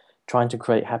times, trying to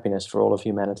create happiness for all of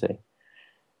humanity.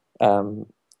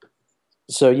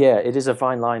 So yeah, it is a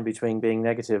fine line between being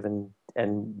negative and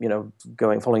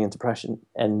falling into depression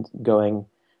and going,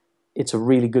 it's a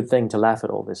really good thing to laugh at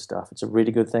all this stuff. It's a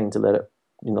really good thing to let it,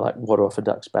 like water off a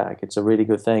duck's back. It's a really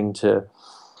good thing to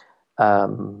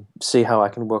see how I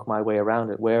can work my way around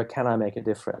it. Where can I make a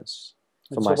difference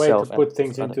for It's myself? a way to put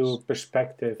things into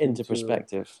perspective. Into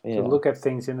perspective, yeah. To look at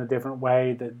things in a different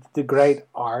way. The great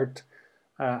art,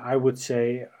 I would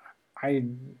say,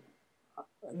 I'm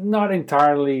not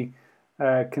entirely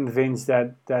convinced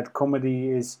that comedy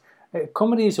is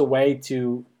a way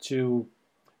to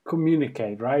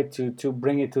communicate, right? To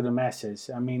bring it to the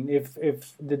masses. I mean, if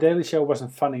the Daily Show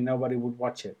wasn't funny, nobody would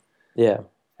watch it. Yeah.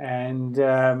 And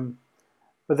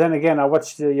but then again, I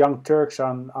watch the Young Turks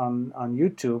on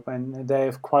YouTube, and they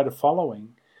have quite a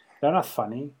following. They're not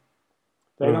funny.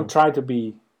 They don't try to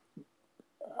be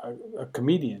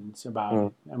comedians about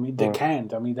it. I mean, they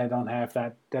can't. I mean, they don't have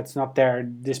that. That's not their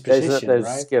disposition, there's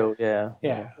right? Skill,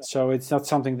 yeah. So it's not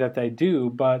something that they do,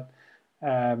 but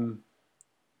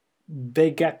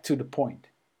they get to the point.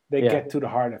 They get to the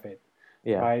heart of it,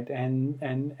 right? And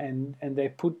they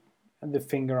put the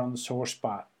finger on the sore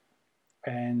spot,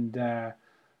 and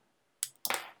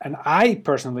I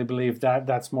personally believe that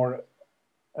that's more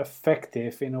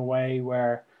effective in a way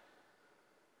where,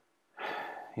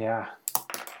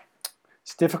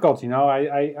 it's difficult,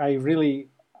 I really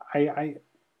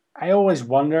always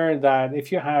wonder that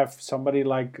if you have somebody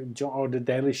like John or the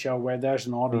Daily Show where there's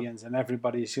an audience and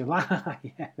everybody's like,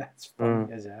 yeah, that's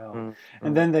funny as hell.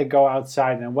 And then they go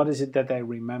outside and what is it that they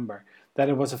remember? That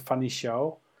it was a funny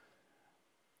show?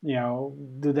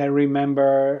 Do they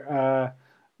remember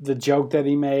the joke that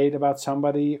he made about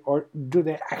somebody, or do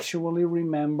they actually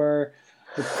remember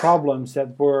the problems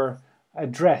that were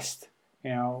addressed?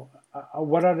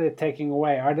 What are they taking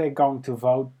away? Are they going to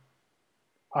vote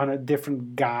on a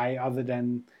different guy other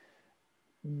than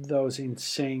those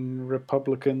insane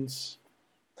Republicans?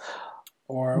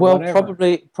 Or well,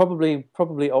 whatever?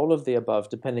 probably all of the above,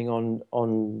 depending on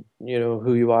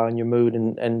who you are and your mood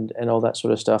and all that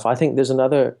sort of stuff. I think there's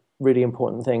another really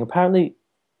important thing. Apparently,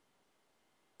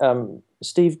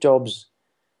 Steve Jobs,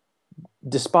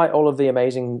 despite all of the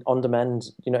amazing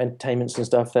on-demand entertainments and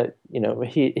stuff that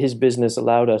his business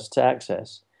allowed us to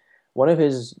access, one of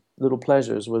his little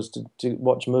pleasures was to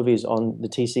watch movies on the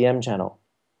TCM channel.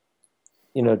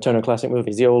 Turner Classic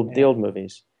Movies, the old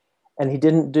movies. And he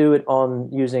didn't do it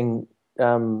on using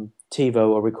TiVo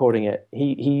or recording it.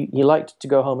 He liked to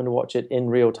go home and watch it in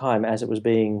real time as it was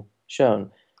being shown,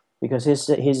 because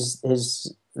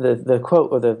the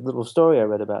quote or the little story I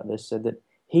read about this said that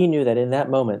he knew that in that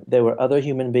moment there were other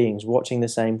human beings watching the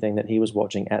same thing that he was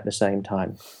watching at the same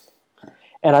time.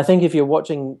 And I think if you're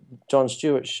watching Jon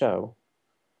Stewart's show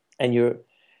and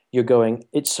you're going,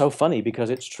 it's so funny because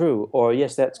it's true, or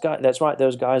yes, that's right,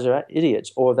 those guys are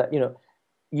idiots, or that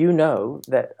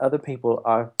that other people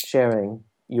are sharing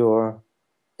your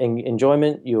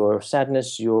enjoyment, your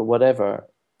sadness, your whatever.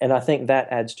 And I think that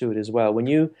adds to it as well. When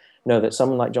you know that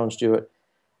someone like Jon Stewart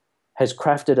has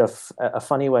crafted a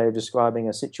funny way of describing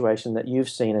a situation that you've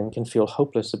seen and can feel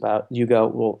hopeless about, you go,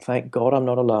 well, thank God I'm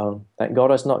not alone. Thank God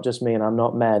it's not just me and I'm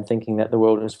not mad thinking that the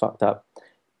world is fucked up.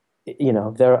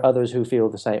 There are others who feel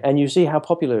the same. And you see how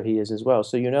popular he is as well.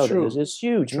 So that there's this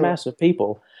huge mass of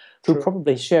people who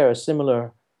probably share a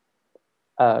similar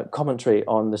commentary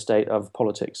on the state of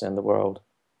politics and the world.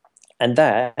 And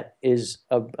that is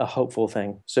a hopeful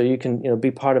thing. So you can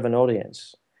be part of an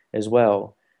audience as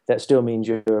well. That still means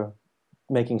you're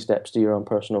making steps to your own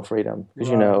personal freedom,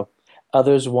 because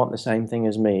others want the same thing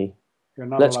as me.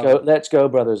 Let's go,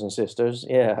 brothers and sisters.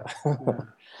 Yeah.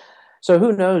 So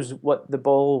who knows what the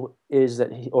ball is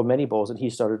or many balls that he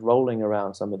started rolling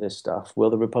around some of this stuff. Will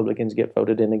the Republicans get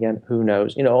voted in again? Who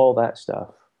knows? All that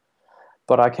stuff.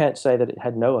 But I can't say that it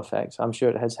had no effect. I'm sure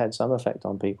it has had some effect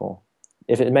on people.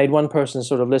 If it made one person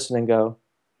sort of listen and go,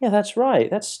 yeah, that's right,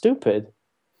 that's stupid.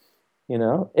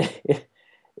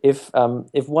 If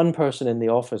one person in the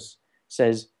office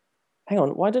says, hang on,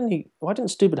 why didn't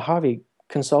stupid Harvey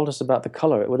consult us about the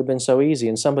color? It would have been so easy.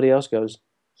 And somebody else goes,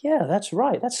 yeah, that's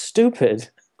right, that's stupid.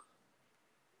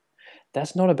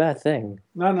 That's not a bad thing.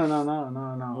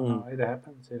 No. It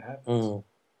happens.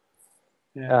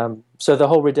 Yeah. So the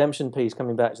whole redemption piece,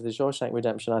 coming back to the Shawshank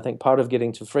Redemption, I think part of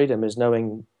getting to freedom is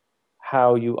knowing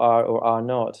how you are or are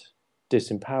not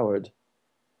disempowered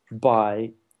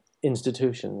by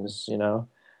institutions.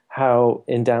 How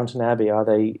in Downton Abbey are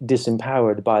they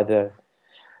disempowered by the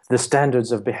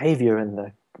standards of behavior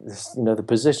and the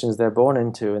positions they're born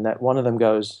into, and that one of them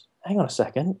goes, hang on a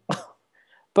second,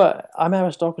 but I'm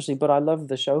aristocracy, but I love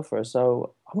the chauffeur,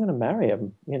 so I'm going to marry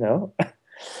him.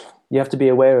 You have to be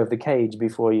aware of the cage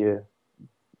before you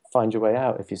find your way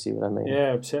out, if you see what I mean.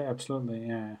 Yeah, absolutely.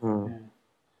 Yeah, Mm. yeah.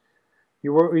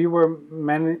 You were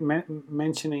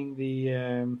mentioning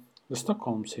the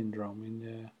Stockholm syndrome in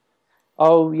the.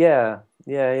 Oh yeah,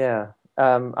 yeah, yeah.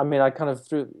 I mean, I kind of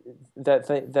threw that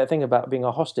thing about being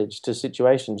a hostage to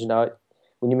situations.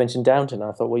 When you mentioned Downton,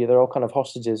 I thought, well, yeah, they're all kind of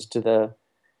hostages to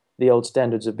the old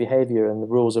standards of behavior and the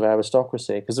rules of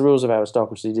aristocracy, because the rules of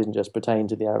aristocracy didn't just pertain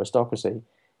to the aristocracy;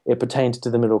 it pertained to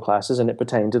the middle classes and it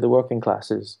pertained to the working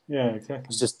classes. Yeah, exactly.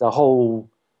 It's just the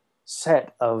whole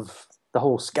set of the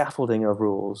whole scaffolding of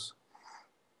rules.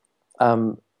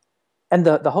 Um, and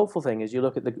the hopeful thing is you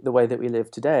look at the way that we live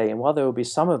today, and while there will be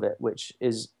some of it which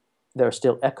is there are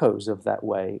still echoes of that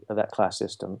way of that class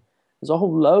system, there's a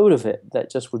whole load of it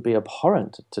that just would be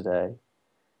abhorrent today.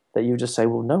 That you just say,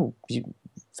 well, no,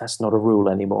 that's not a rule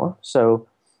anymore. So,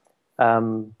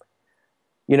 um,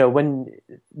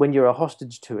 when you're a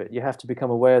hostage to it, you have to become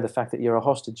aware of the fact that you're a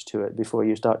hostage to it before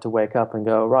you start to wake up and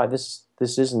go, right, this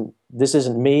isn't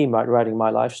me writing my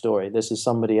life story. This is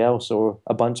somebody else or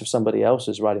a bunch of somebody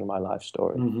else's writing my life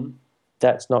story. Mm-hmm.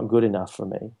 That's not good enough for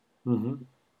me. Mm-hmm.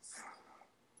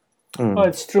 Well, Mm.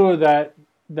 it's true that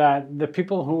the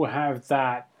people who have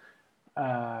that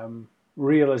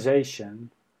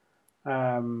realization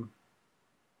um,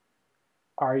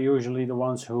 are usually the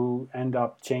ones who end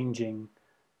up changing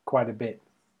quite a bit.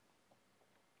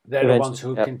 They're the ones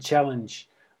Eventually, who yeah. can challenge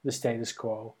the status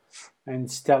quo and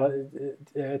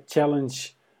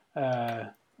challenge uh,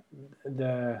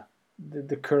 the,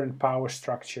 the current power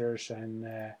structures and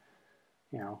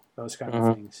those kind of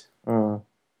Mhm. things. Mm.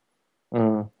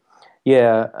 Mm.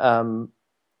 Yeah.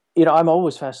 I'm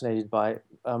always fascinated by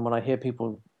when I hear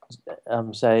people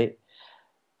say,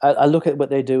 I look at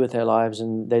what they do with their lives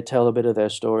and they tell a bit of their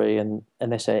story and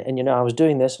they say, and I was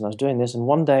doing this and I was doing this, and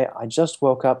one day I just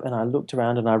woke up and I looked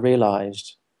around and I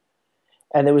realized,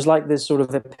 and it was like this sort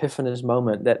of epiphanous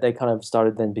moment that they kind of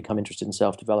started then become interested in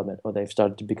self-development, or they've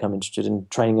started to become interested in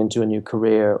training into a new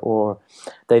career, or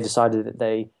they decided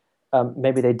that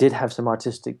maybe they did have some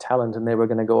artistic talent and they were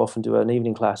going to go off and do an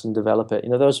evening class and develop it.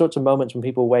 Those sorts of moments when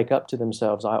people wake up to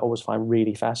themselves, I always find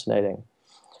really fascinating,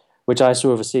 which I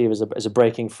sort of see as a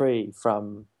breaking free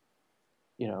from,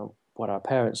 what our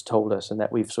parents told us and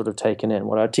that we've sort of taken in,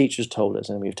 what our teachers told us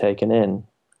and we've taken in.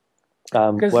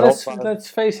 Because What let's also, let's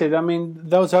face it. I mean,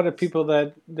 those are the people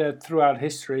that throughout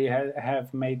history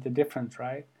have made the difference,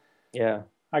 right? yeah,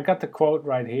 I got the quote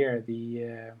right here.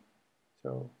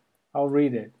 So I'll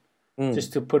read it mm,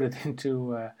 just to put it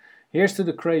into. Here's to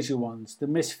the crazy ones, the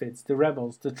misfits, the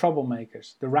rebels, the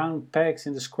troublemakers, the round pegs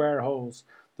in the square holes,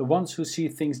 the ones who see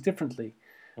things differently.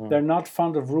 mm, They're not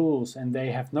fond of rules and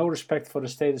they have no respect for the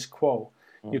status quo.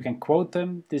 You mm, can quote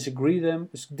them, disagree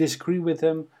with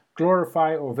them,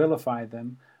 glorify or vilify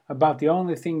them. About the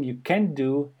only thing you can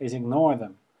do is ignore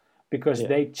them because yeah,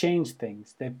 they change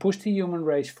things. They push the human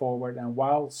race forward, and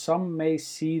while some may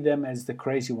see them as the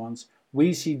crazy ones,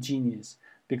 we see genius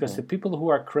because mm, the people who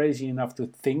are crazy enough to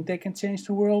think they can change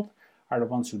the world are the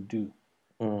ones who do.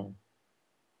 mm.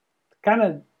 Kind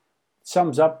of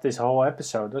sums up this whole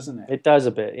episode, doesn't it? It does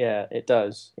a bit, yeah, it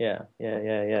does, yeah, yeah,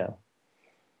 yeah, yeah.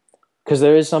 Because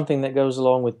there is something that goes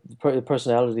along with the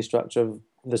personality structure of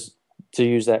this, to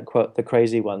use that quote, the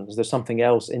crazy ones. There's something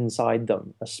else inside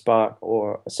them, a spark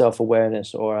or a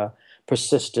self-awareness or a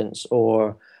persistence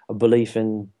or a belief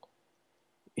in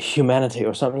humanity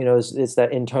or something. It's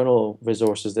that internal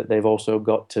resources that they've also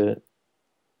got to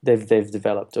they've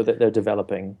developed or that they're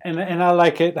developing. And I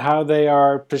like it how they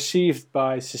are perceived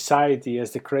by society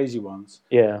as the crazy ones,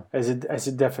 Yeah. as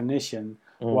a definition,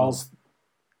 Mm. whilst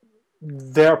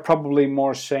they're probably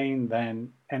more sane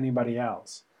than anybody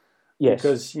else Yes.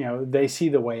 because they see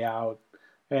the way out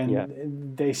Yeah.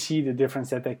 and they see the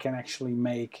difference that they can actually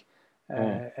make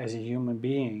Mm. as a human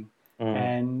being,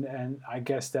 Mm. and I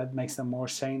guess that makes them more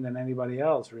sane than anybody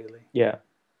else, really. Yeah.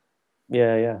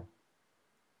 Yeah. Yeah.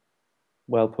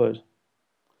 Well put.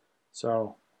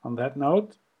 So on that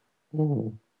note,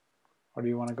 Mm. or do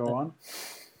you want to go on?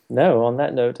 No, on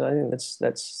that note, I think that's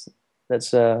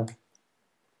that's a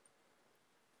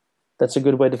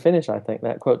good way to finish. I think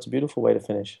that quote's a beautiful way to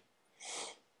finish.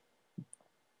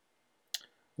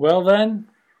 Well then,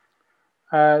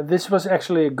 This was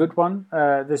actually a good one.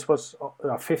 This was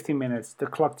 50 minutes. The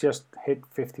clock just hit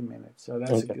 50 minutes, so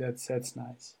that's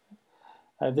nice.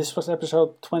 This was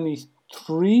episode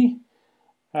 23.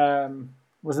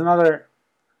 Was another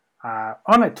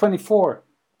 24.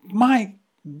 My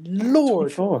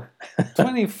lord,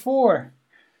 24.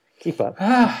 Keep up.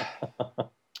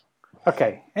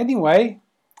 Okay. Anyway,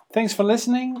 thanks for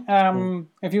listening.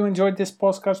 If you enjoyed this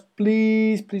podcast,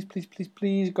 please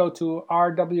go to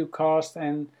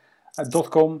rwcast.com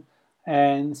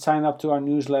and sign up to our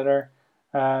newsletter.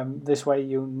 This way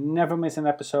you never miss an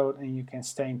episode and you can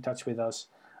stay in touch with us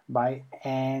by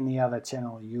any other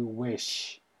channel you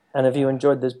wish. And if you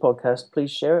enjoyed this podcast,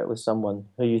 please share it with someone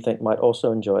who you think might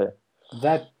also enjoy it.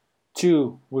 That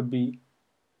too would be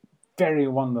very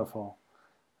wonderful.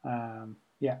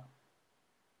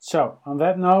 So, on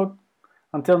that note,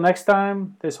 until next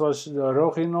time, this was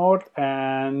Rogier Noord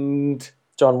and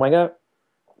John Wenger.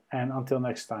 And until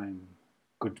next time,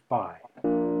 goodbye.